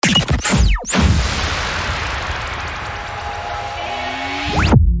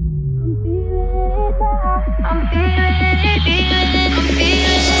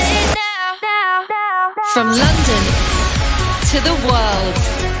the world.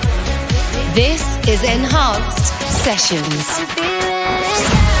 This is Enhanced Sessions.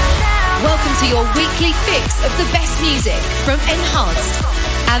 Welcome to your weekly fix of the best music from Enhanced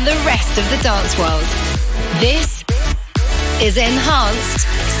and the rest of the dance world. This is Enhanced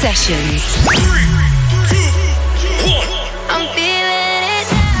Sessions. 3, 2, 1. I'm feeling it.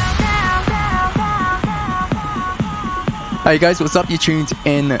 Hey guys, what's up? You're tuned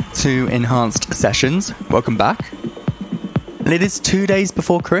in to Enhanced Sessions. Welcome back. And it is 2 days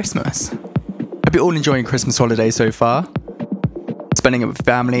before Christmas. Hope you're all enjoying Christmas holidays so far. Spending it with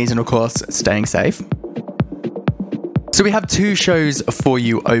families and of course staying safe. So we have 2 shows for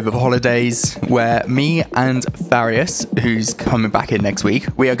you over the holidays where me and Farius, who's coming back in next week,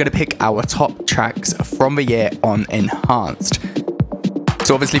 we are going to pick our top tracks from the year on Enhanced.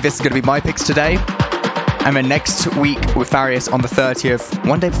 So obviously this is going to be my picks today. And then next week with Farius on the 30th,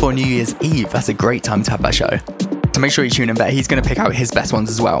 one day before New Year's Eve. That's a great time to have that show. So make sure you tune in there. He's going to pick out his best ones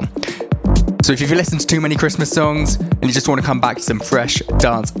as well. So if you've listened to too many Christmas songs and you just want to come back to some fresh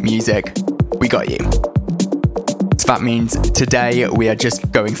dance music, we got you. So that means today we are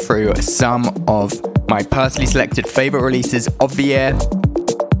just going through some of my personally selected favourite releases of the year.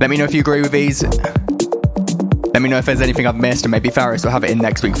 Let me know if you agree with these. Let me know if there's anything I've missed, and maybe Farius will have it in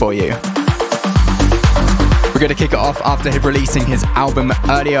next week for you. We're going to kick it off after him releasing his album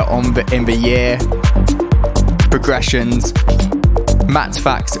earlier in the year. Progressions. Matt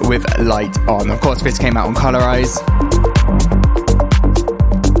Fax with Light On. Of course, this came out on Colorize.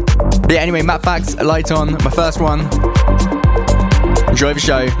 But yeah, anyway, Matt Fax, Light On, my first one. Enjoy the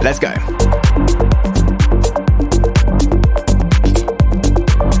show. Let's go.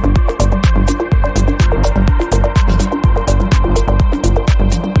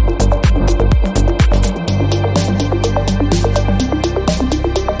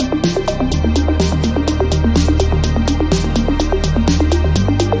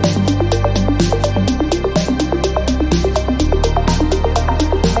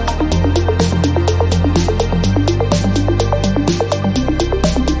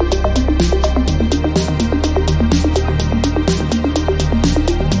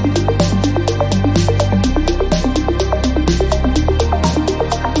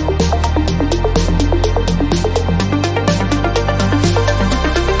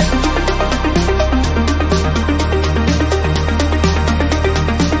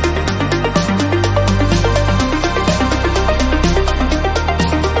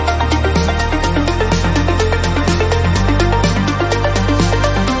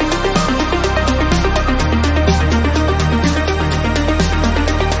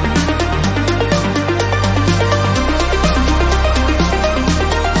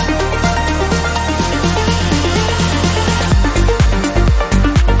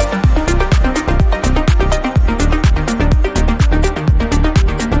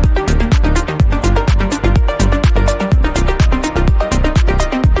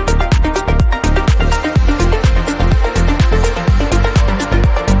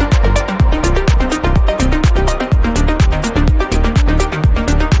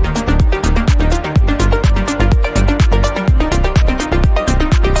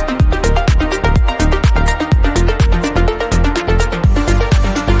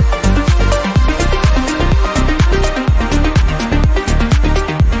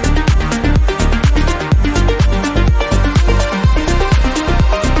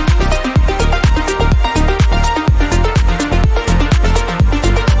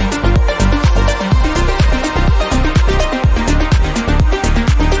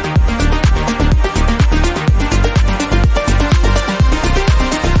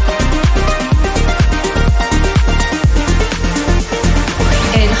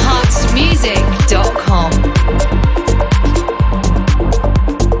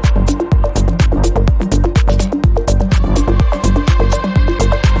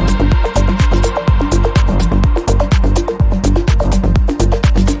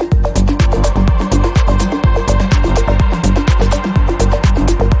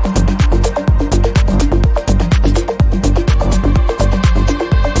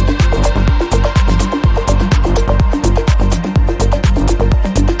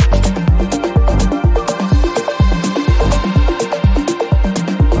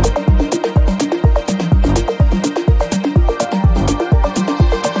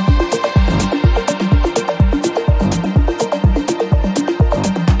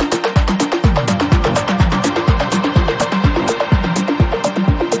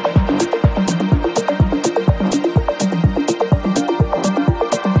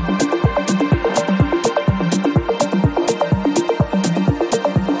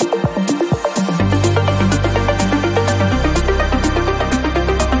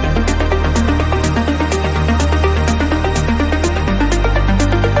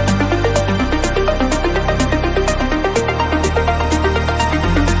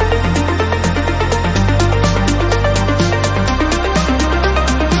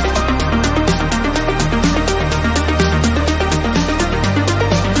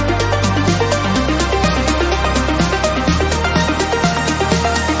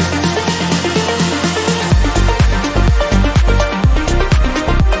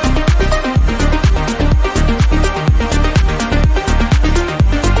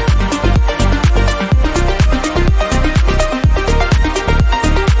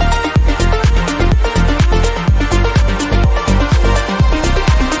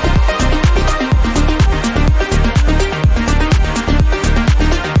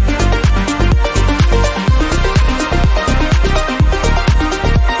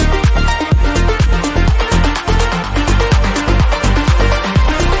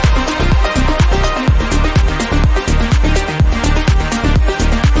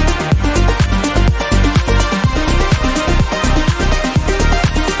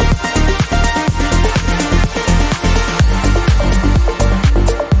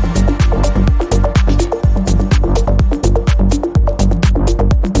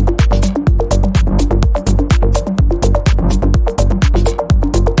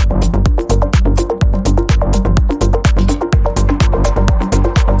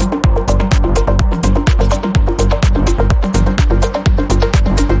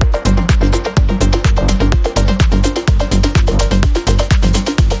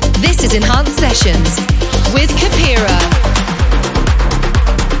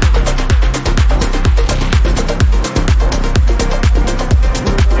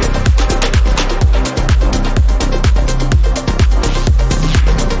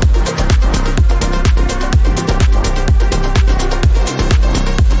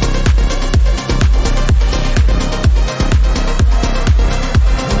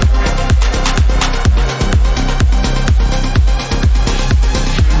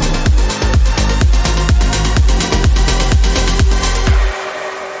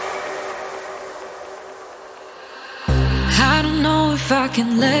 if I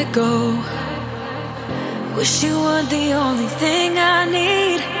can let go. Wish you were the only thing I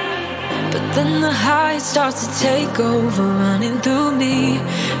need, but then the high starts to take over, running through me,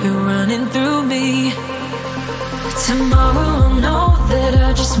 you're running through me. Tomorrow I'll know that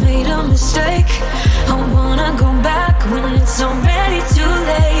I just made a mistake. I wanna go back when it's already too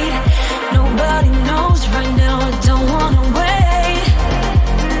late. Nobody knows right now, I don't wanna wait.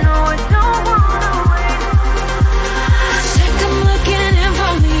 No, I don't wanna wait. It's like I'm looking in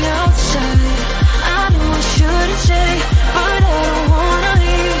from the outside. I know I shouldn't say, but I don't wanna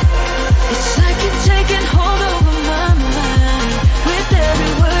leave. It's like you're taking hold over my mind. With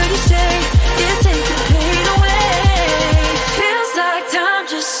every word you say, you take the pain away. Feels like time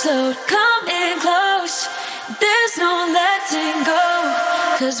just slowed, coming close. There's no letting go,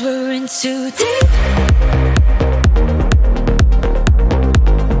 'cause we're in too deep.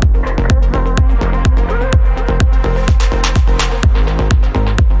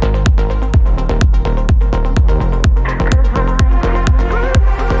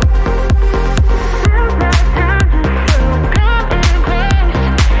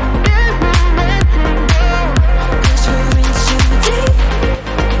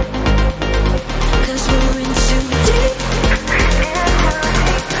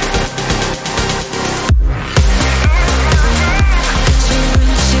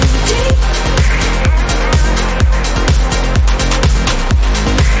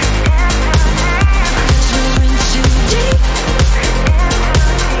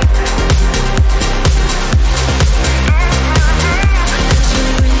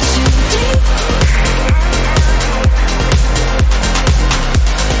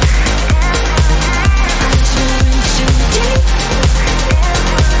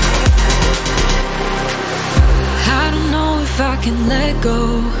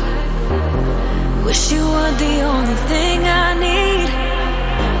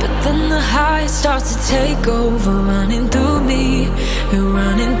 Take over, running through me, you're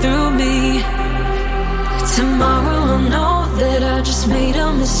running through me. Tomorrow I'll know that I just made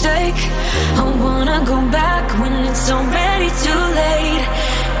a mistake. I wanna go back when it's already too late.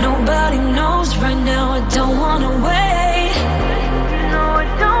 Nobody knows right now, I don't wanna wait. No, I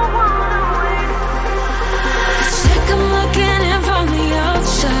don't wanna wait. It's like I'm looking in from the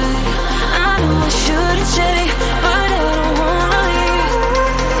outside. I know I shouldn't say, but I don't wanna leave.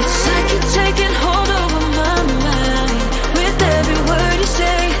 It's like you're taking hold over my mind. With every word you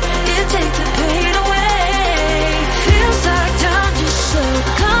say, you take the pain away. Feels like time just slowed,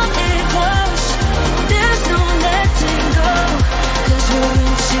 coming close. There's no letting go, 'cause we're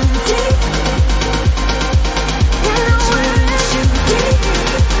in too deep. We're in too deep. We're in too deep.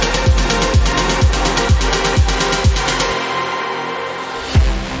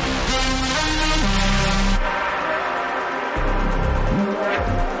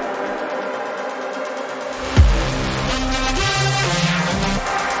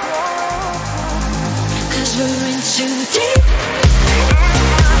 We're in too deep. We're in too deep. We're in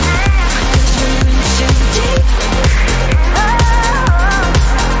too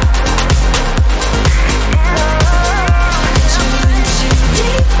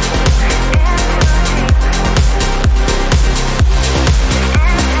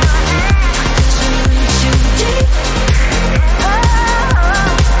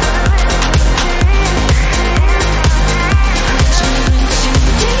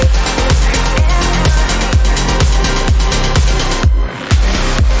deep.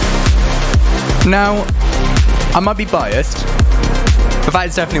 Now, I might be biased, but that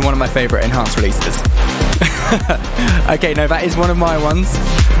is definitely one of my favourite enhanced releases. Okay, no, that is one of my ones.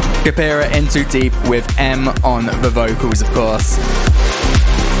 Kapira In Too Deep with M on the vocals, of course.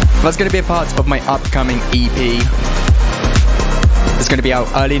 That's going to be a part of my upcoming EP. It's going to be out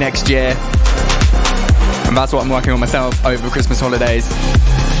early next year, and that's what I'm working on myself over the Christmas holidays.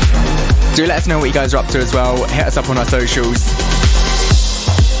 Do let us know what you guys are up to as well. Hit us up on our socials.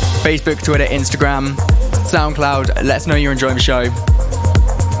 Facebook, Twitter, Instagram, SoundCloud. Let us know you're enjoying the show.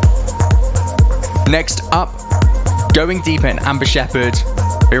 Next up, Going Deeper in Amber Shepherd.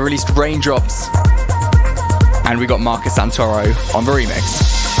 They released Raindrops. And we got Marcus Santoro on the remix.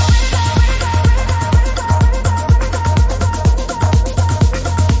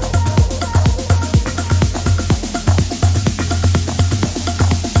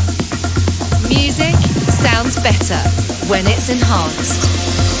 Music sounds better when it's enhanced.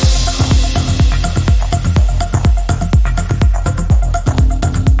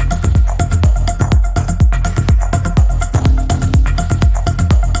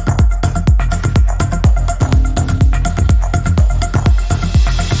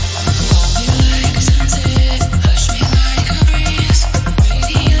 Hush me like a breeze.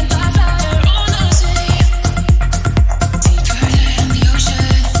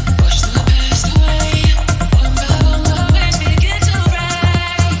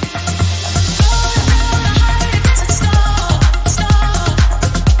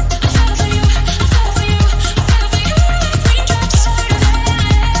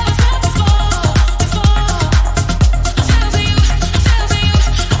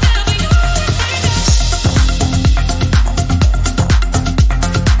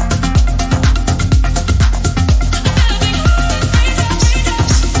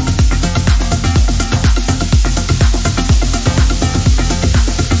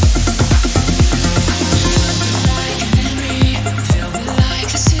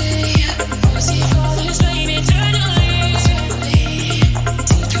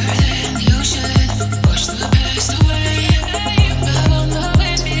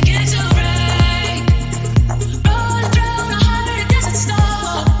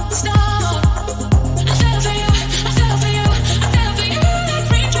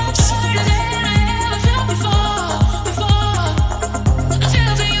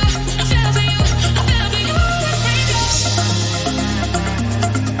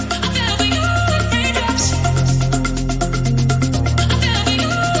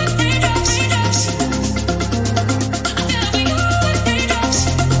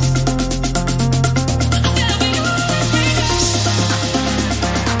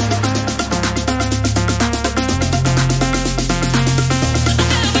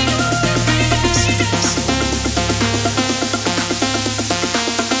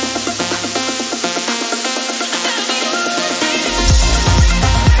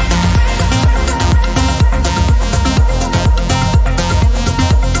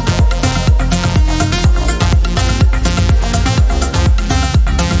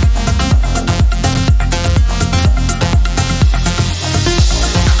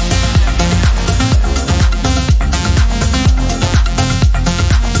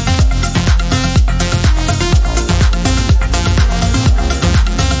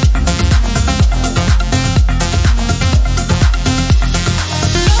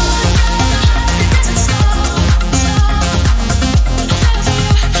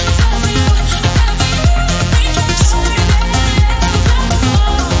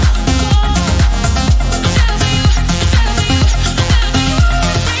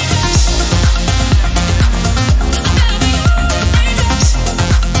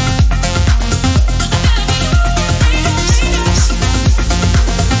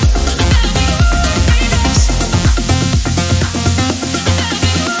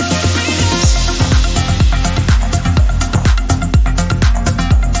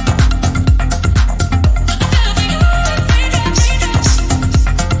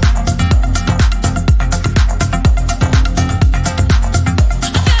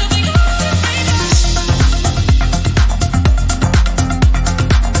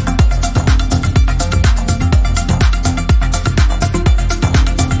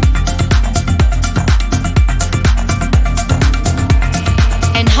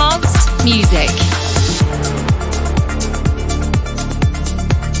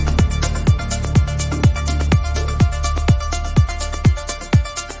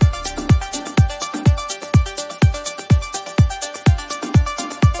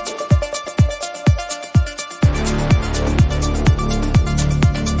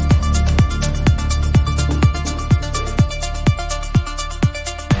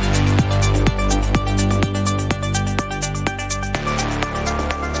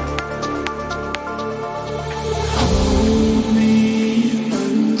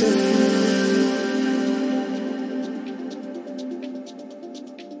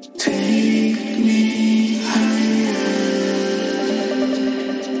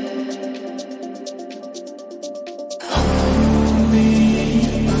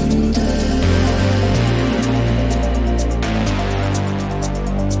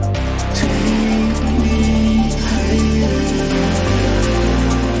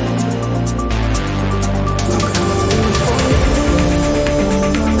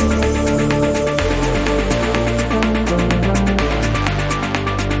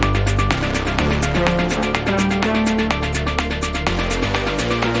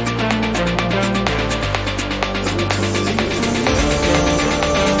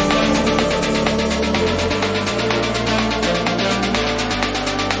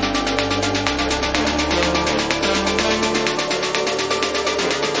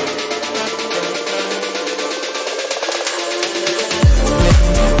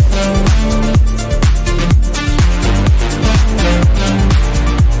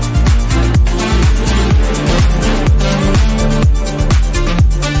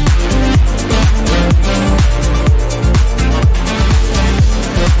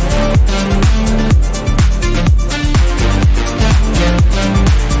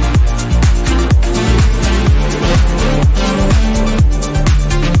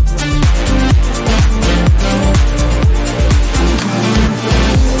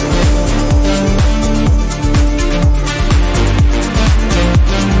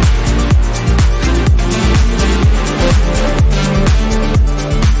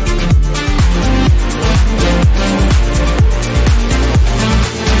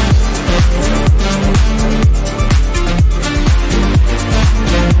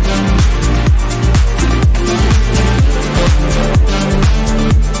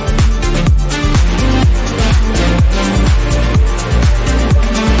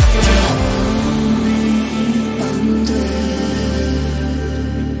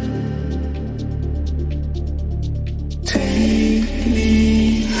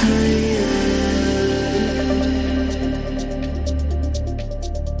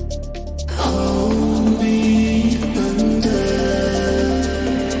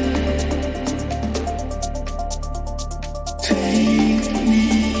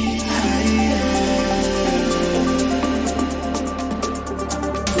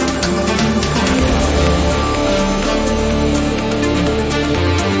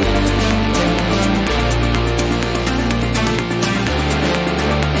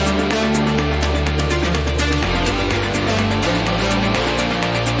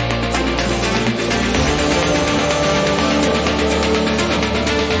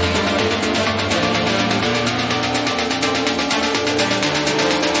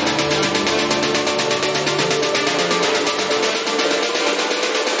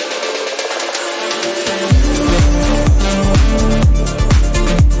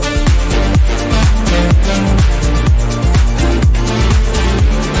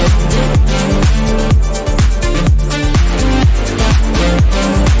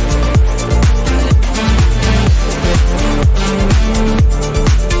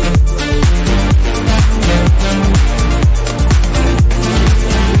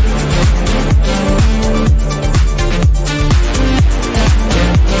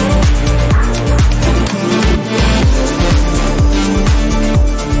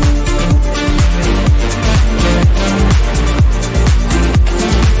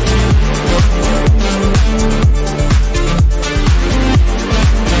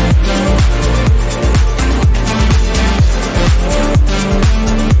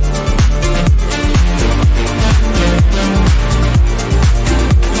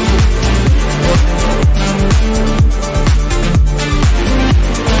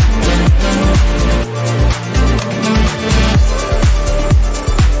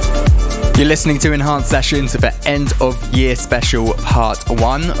 You're listening to Enhanced Sessions for End of Year Special Part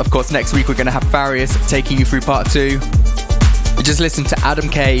 1. Of course, next week we're going to have Farius taking you through Part 2. You just listen to Adam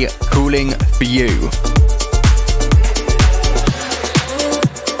K, Calling for You.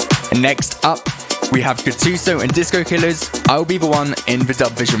 And next up, we have Gattuso and Disco Killers, I'll Be the One in the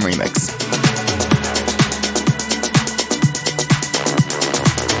Dub Vision remix.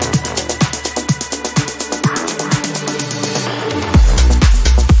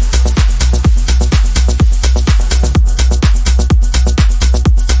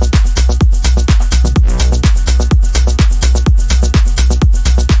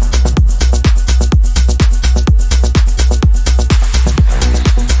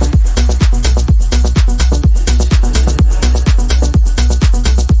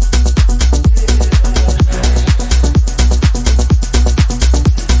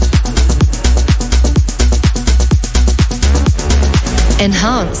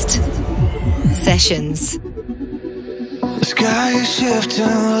 Enhanced Sessions. The sky is shifting,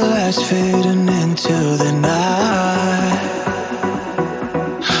 the lights fading into the night,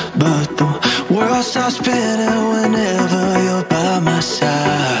 but the world stops spinning whenever you're by my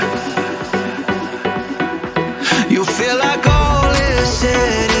side. You feel like all is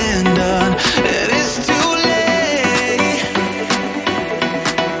said and done, and it's too late.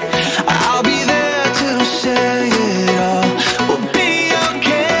 I'll be there to say it all.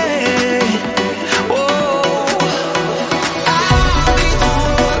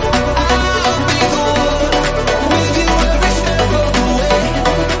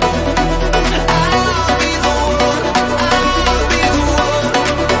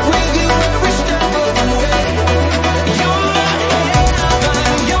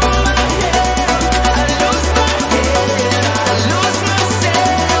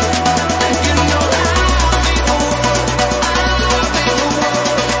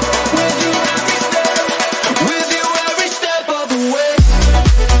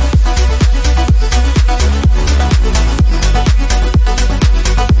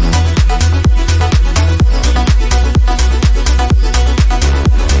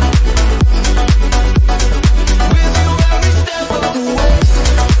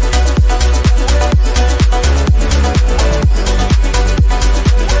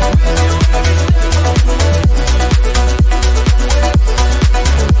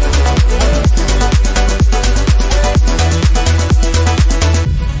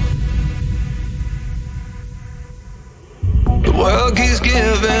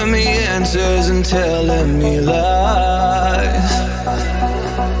 Telling me lies,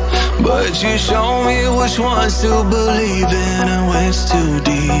 but you show me which ones to believe in and which to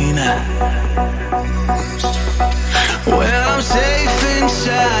deny. When I'm safe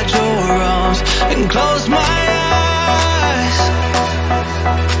inside your arms and close my eyes,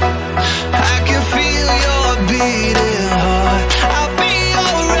 I can feel your beating heart. I'll be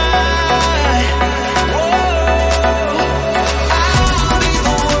alright.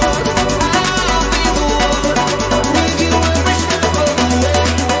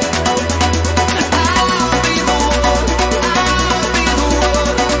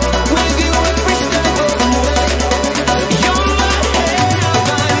 You're my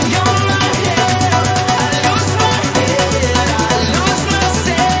heaven, you're my heaven. I lose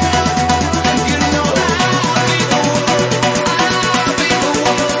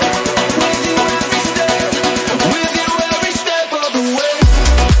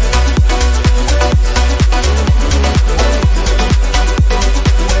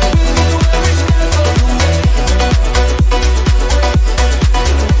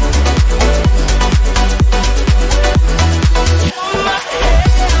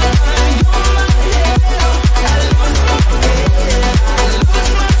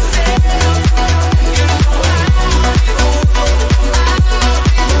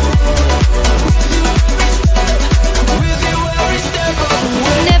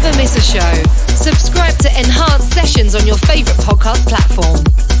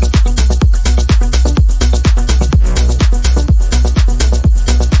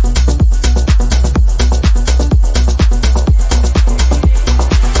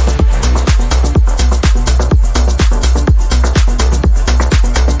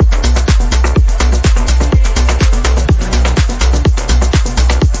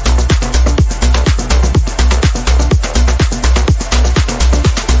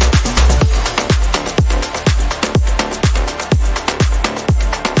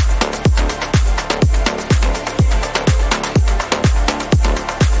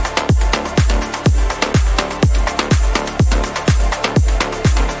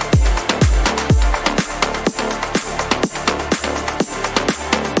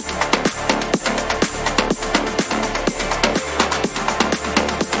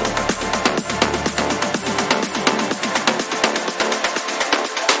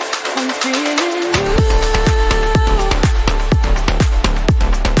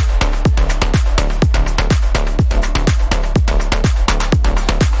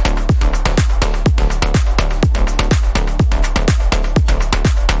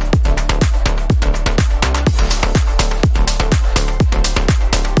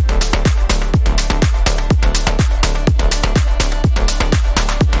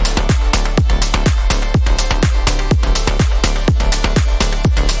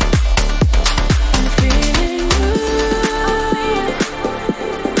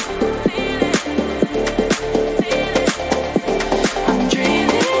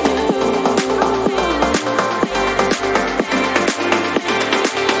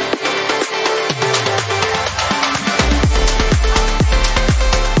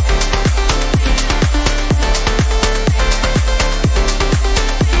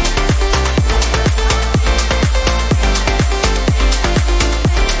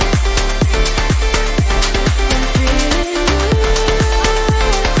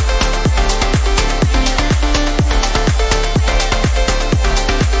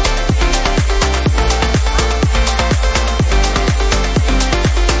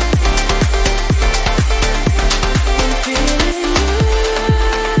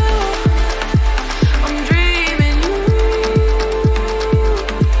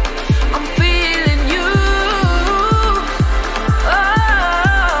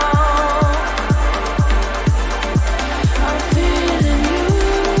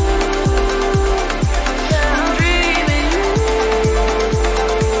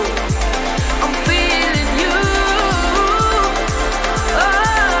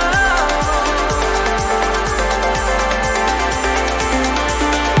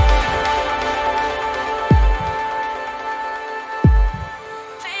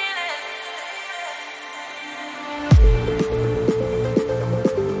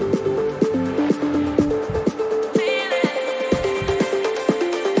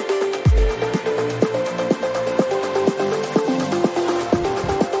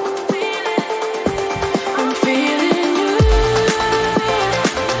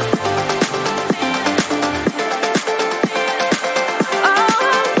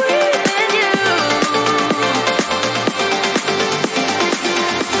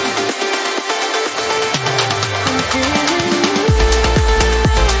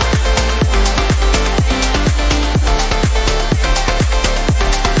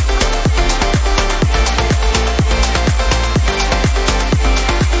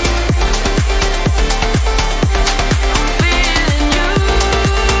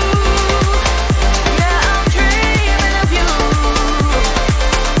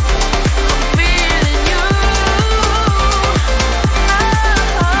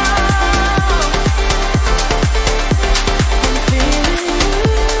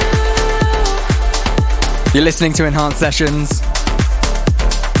You're listening to Enhanced Sessions.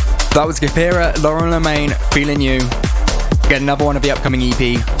 That was Gapira, Lauren Lemaine, Feeling You. Get another one of the upcoming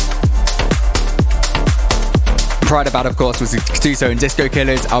EP. Pride About, of course, was Katuso and Disco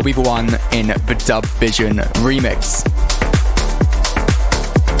Killers. I'll Be The One in the Dub Vision remix.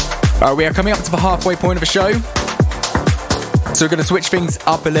 We are coming up to the halfway point of the show. So we're going to switch things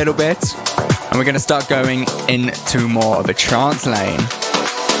up a little bit. And we're going to start going into more of a trance lane.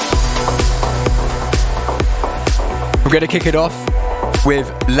 We're going to kick it off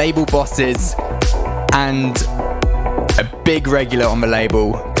with label bosses and a big regular on the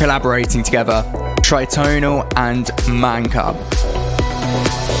label collaborating together, Tritonal and Man Cub.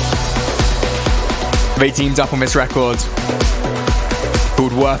 They teamed up on this record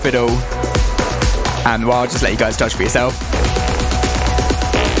called Worth It All, and well, I'll just let you guys judge for yourself.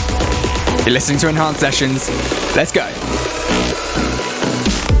 You're listening to Enhanced Sessions. Let's go.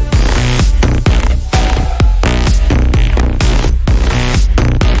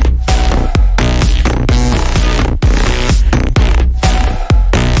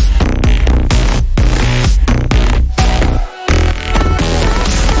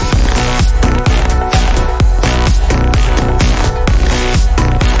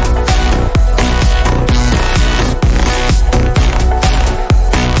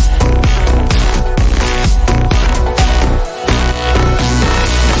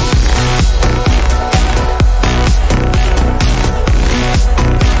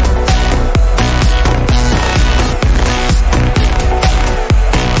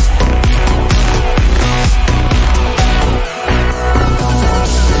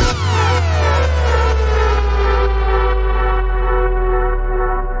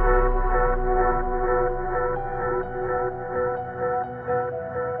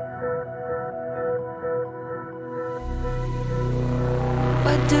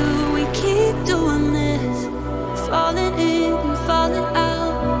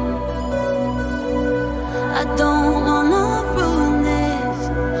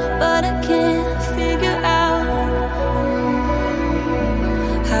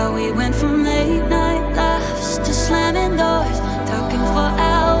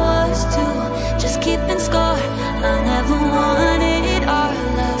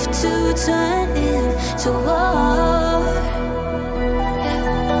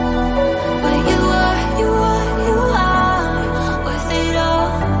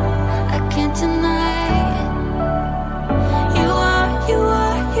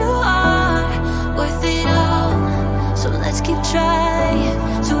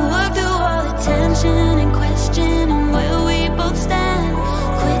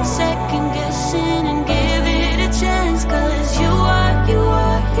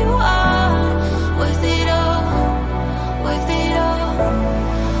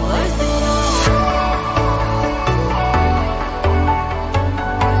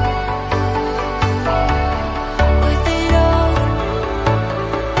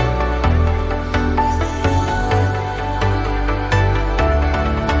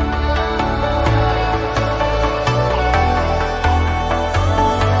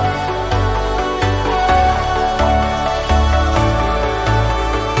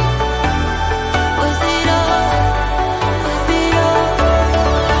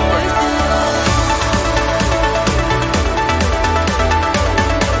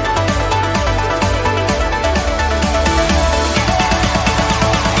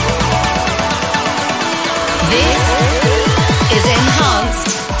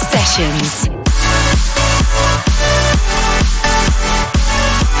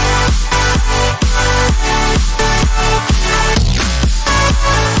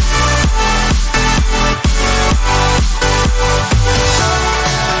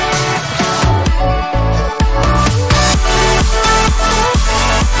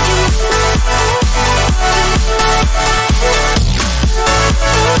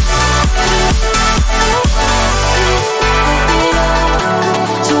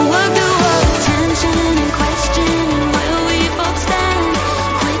 To work the world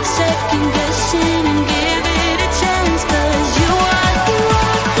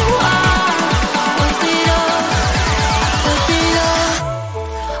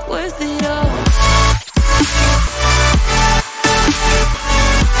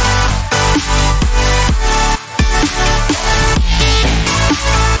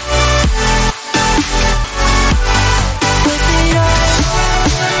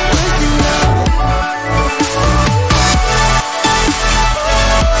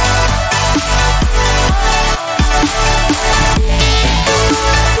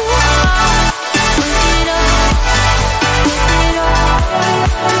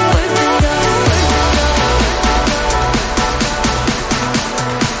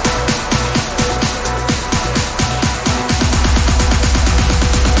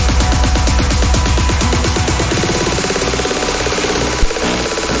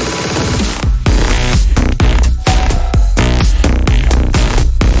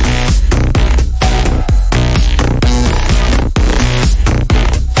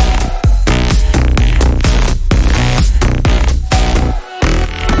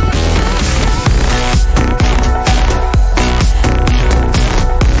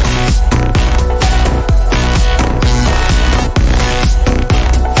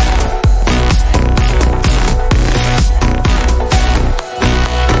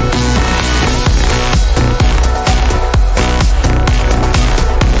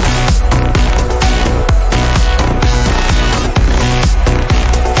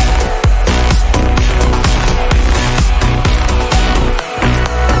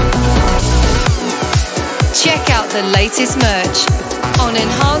latest merch on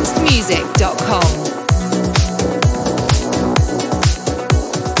enhancedmusic.com.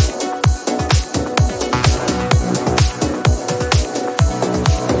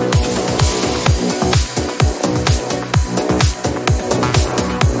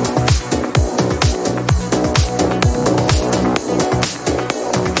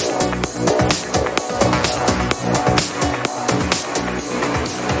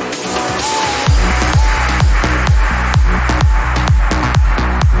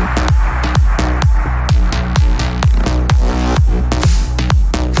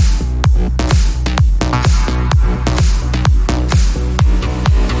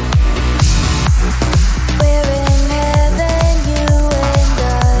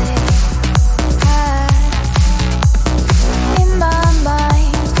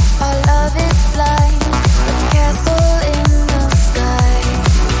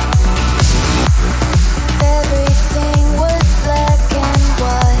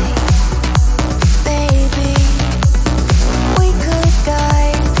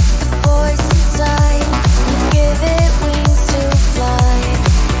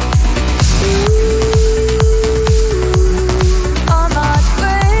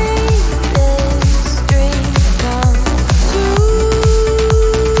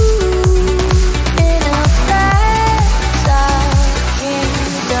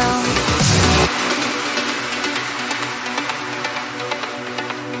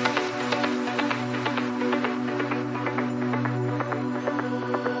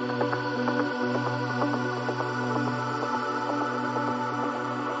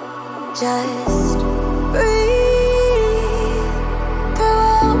 Just breathe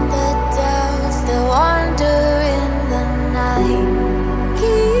through the doubts that wander in the night.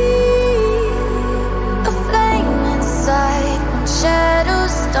 Keep a flame inside when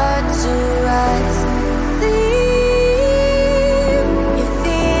shadows start to rise. Leave your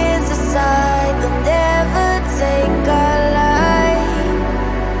fears aside, they'll never take our life.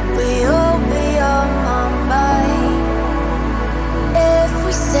 But you'll be on my mind if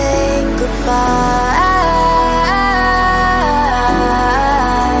we say goodbye.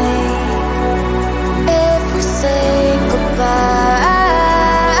 If we say goodbye.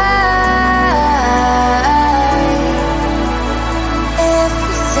 If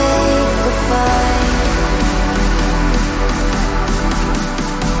we say goodbye.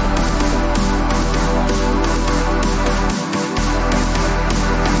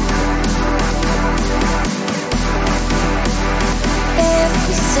 If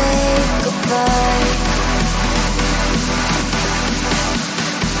we say goodbye.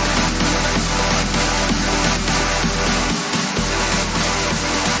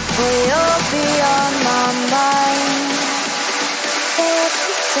 Well, you'll be on my mind if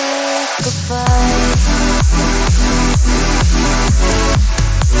we say goodbye.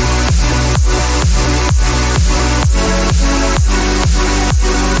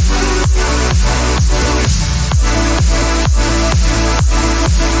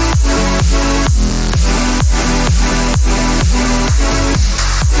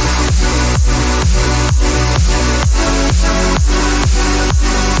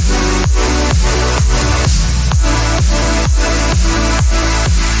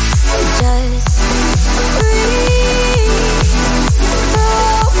 Just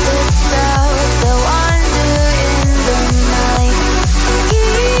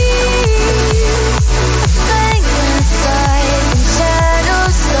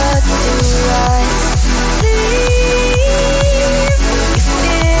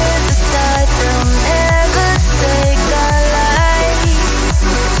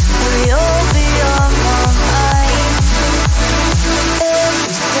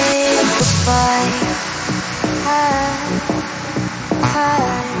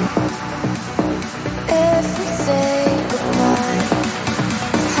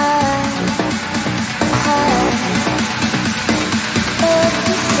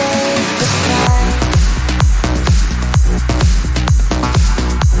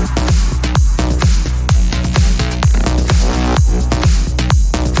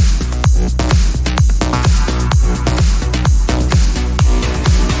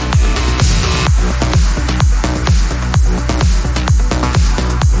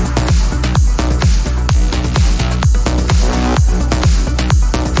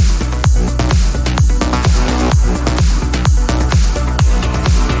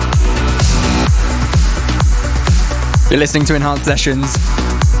You're listening to Enhanced Sessions.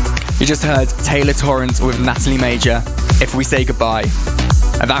 You just heard Taylor Torrance with Natalie Major, If We Say Goodbye.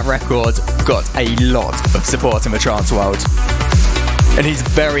 And that record got a lot of support in the trance world. And he's a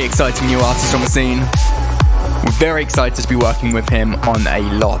very exciting new artist on the scene. We're very excited to be working with him on a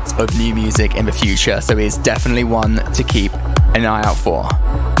lot of new music in the future, so he's definitely one to keep an eye out for.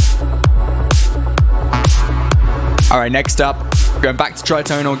 Alright, next up, going back to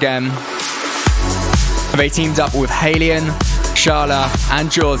Tritonal again. They teamed up with Halion, Shala and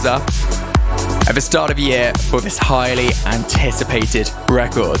Jorza at the start of the year for this highly anticipated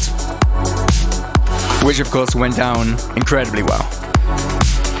record, which of course went down incredibly well.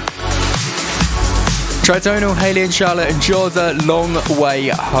 Tritonal, Halion, Shala and Jorza, Long Way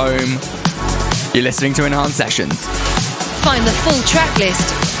Home. You're listening to Enhanced Sessions. Find the full track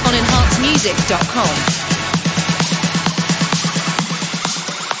list on enhancedmusic.com.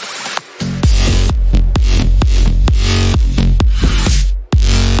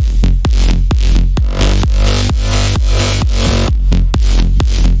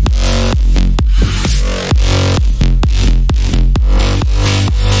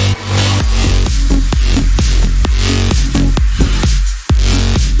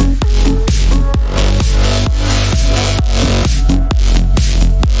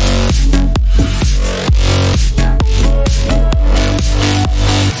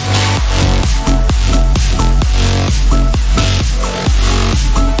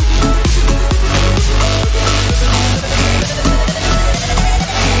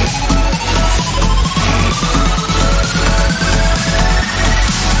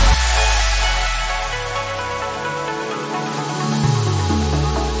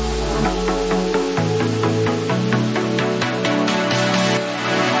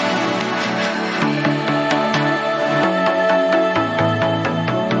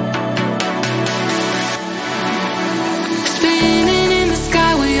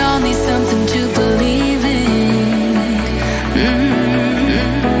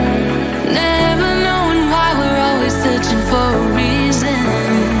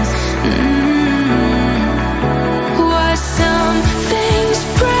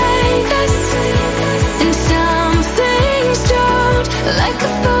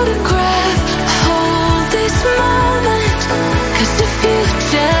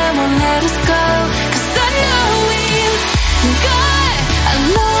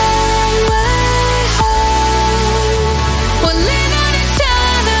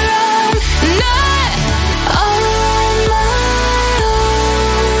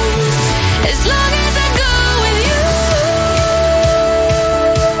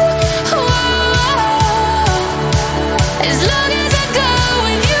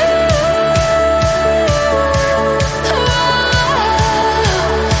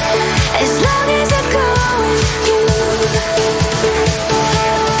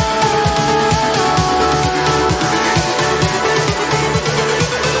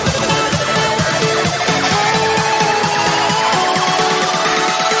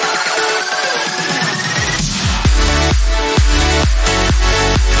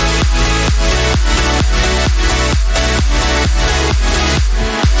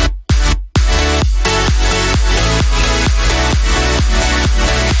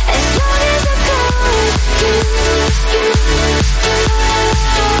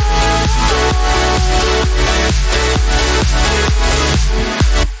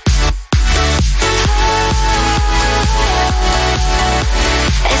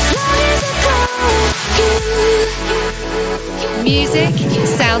 Music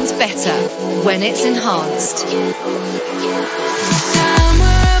sounds better when it's enhanced. Somewhere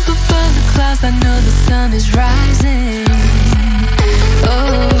up above the clouds, I know the sun is rising.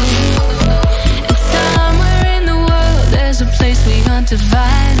 Oh, and somewhere in the world, there's a place we aren't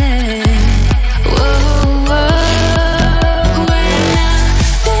divided. Whoa, whoa.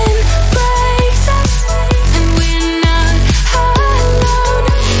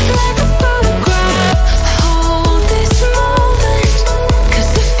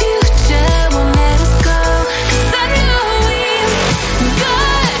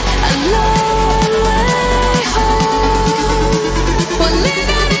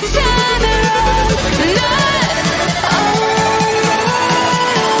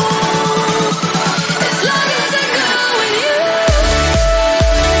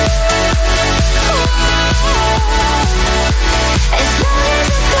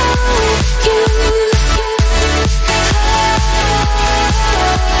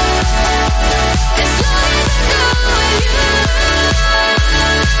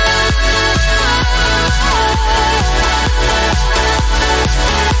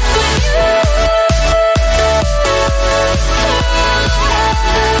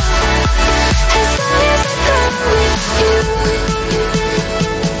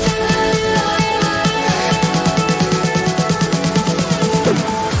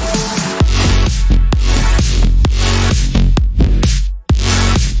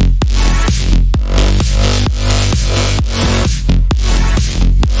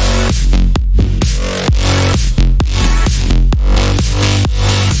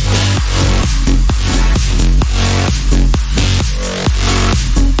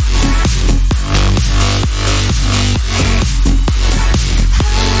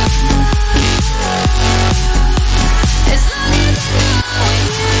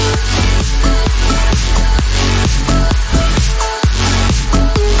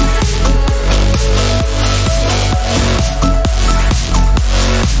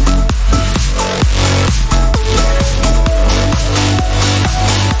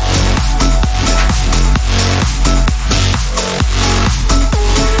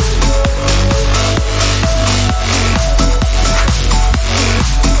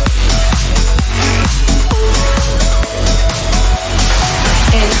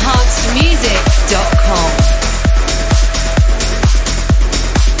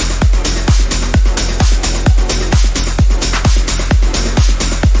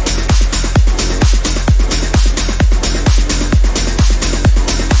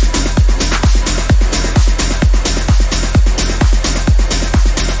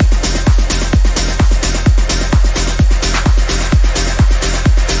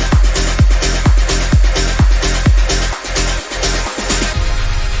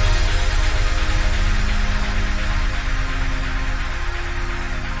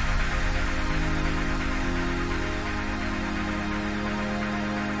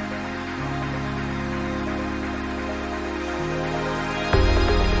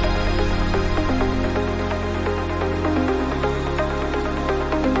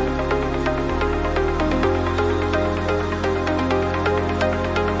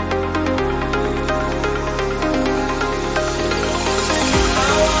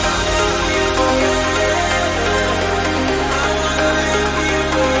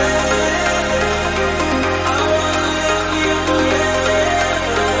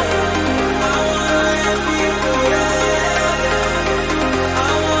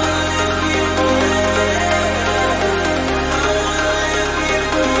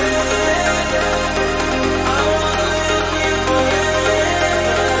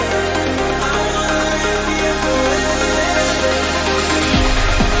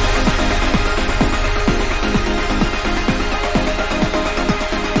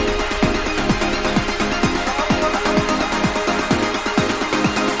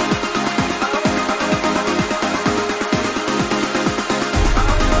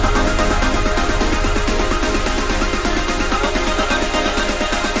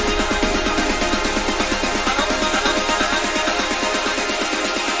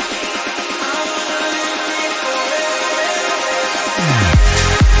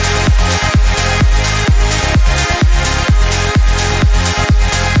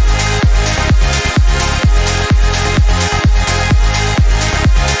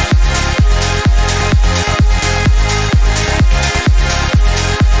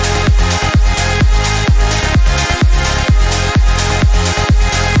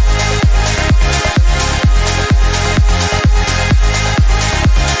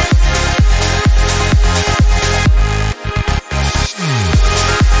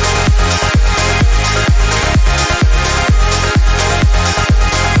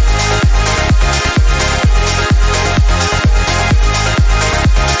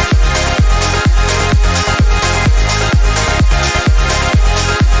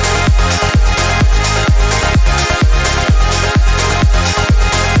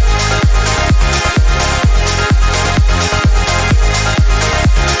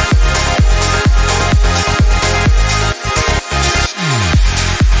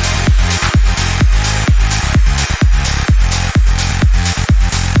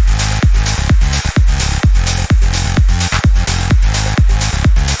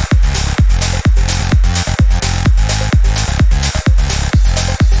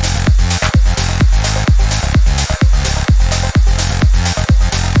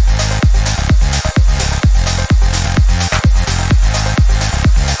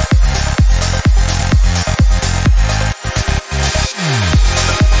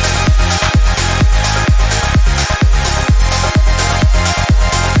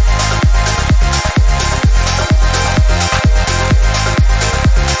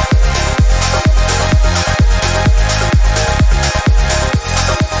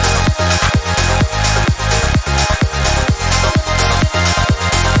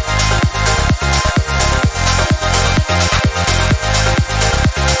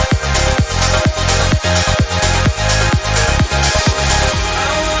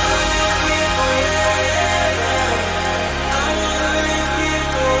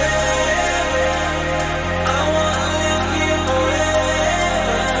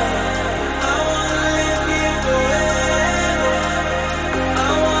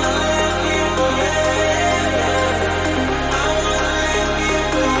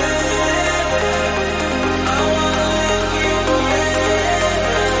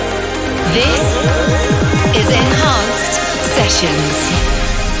 Sessions.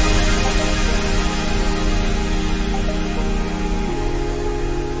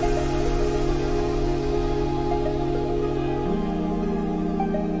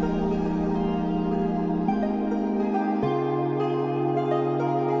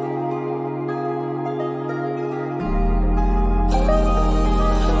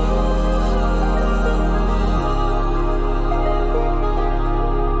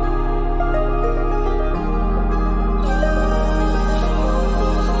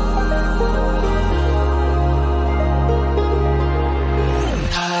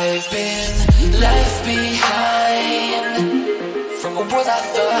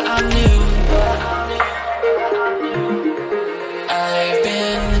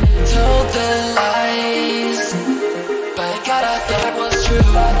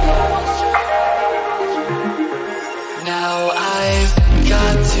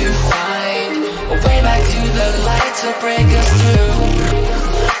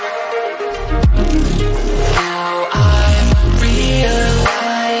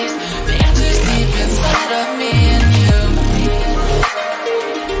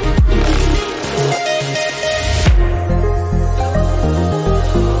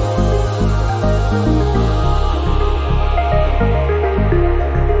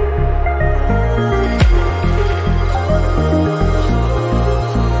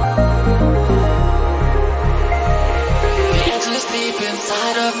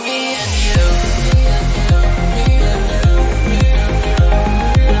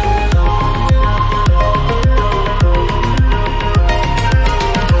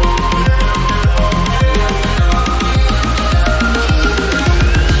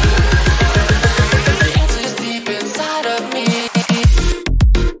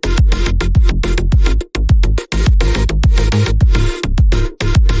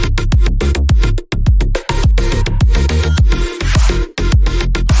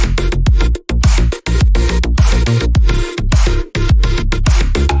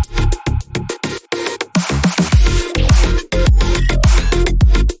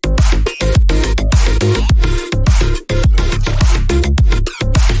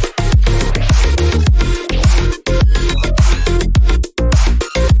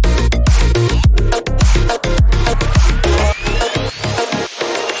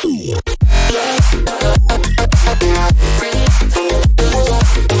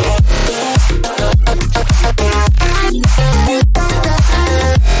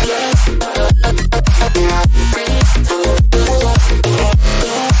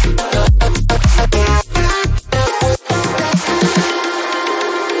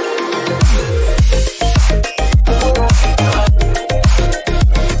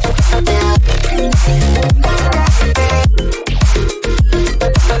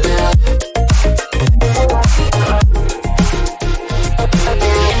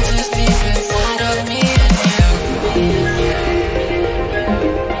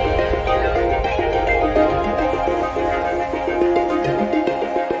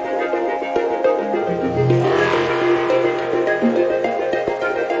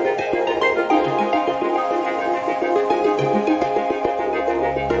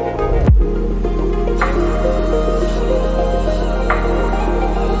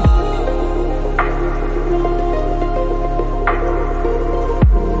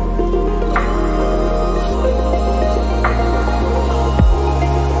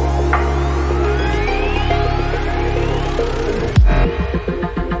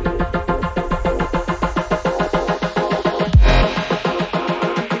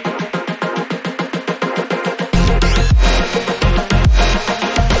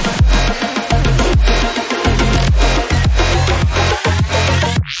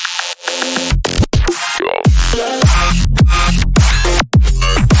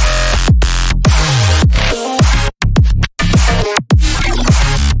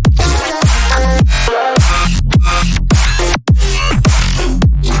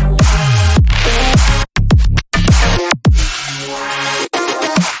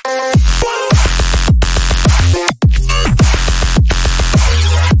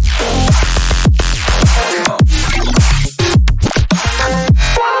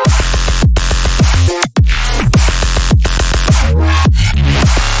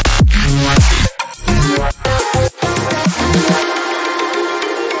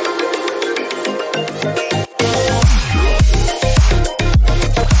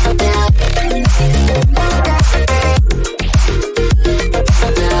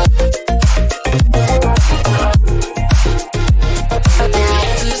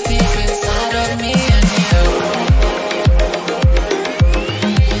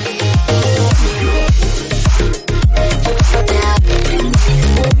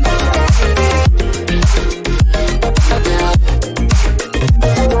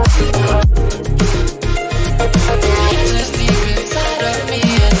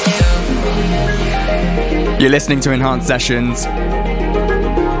 You're listening to Enhanced Sessions.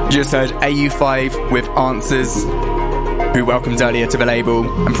 You just heard AU5 with Answers, who welcomed earlier to the label.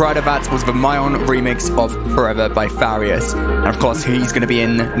 And prior to that was the Mayon remix of Forever by Farius. And of course, he's going to be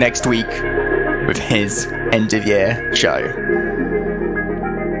in next week with his end of year show.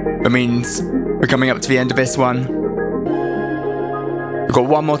 That means we're coming up to the end of this one. We've got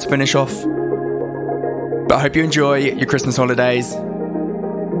one more to finish off. But I hope you enjoy your Christmas holidays.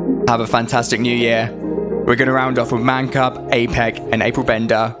 Have a fantastic new year. We're going to round off with Man Cub, Apec, and April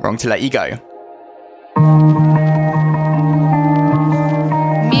Bender, Wrong to Let You Go.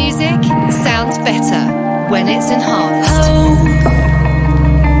 Music sounds better when it's enhanced. Hope,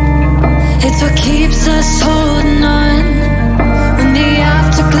 it's what keeps us holding on when the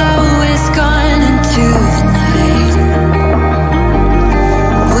afterglow is gone into the night.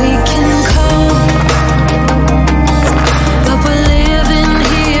 We can cope, but we're living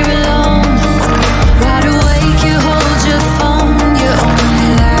here alone. Wide awake, you hold your phone, your only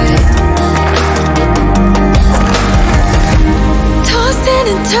light. Tossing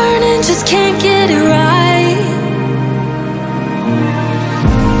and turning, just can't get it right.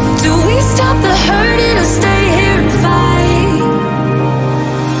 Do we stop the hurting or stay here and fight?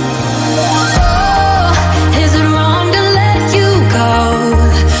 Oh, is it wrong to let you go?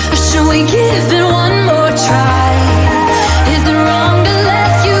 Or should we give it one more try? Is it wrong to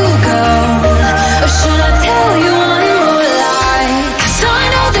let you go? Or should I tell you one more lie? 'Cause I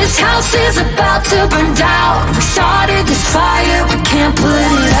know this house is about to burn down. We started this fire, we can't put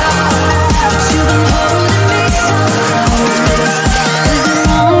it out. But you've been holding me so close. Is it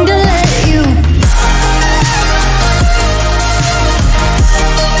wrong to let you?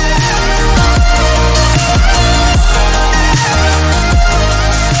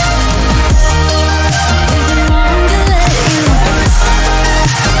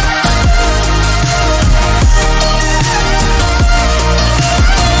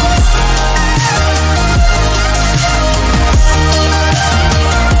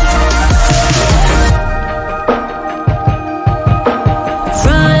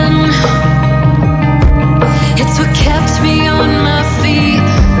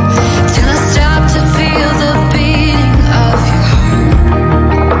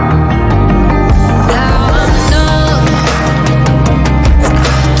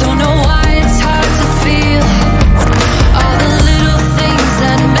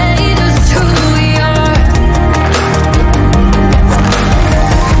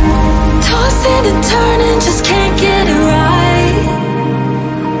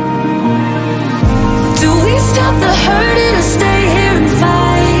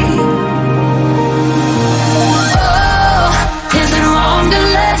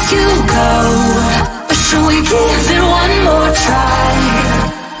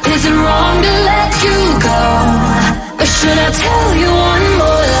 Is it wrong to let you go? Or should I tell you one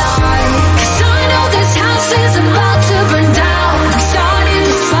more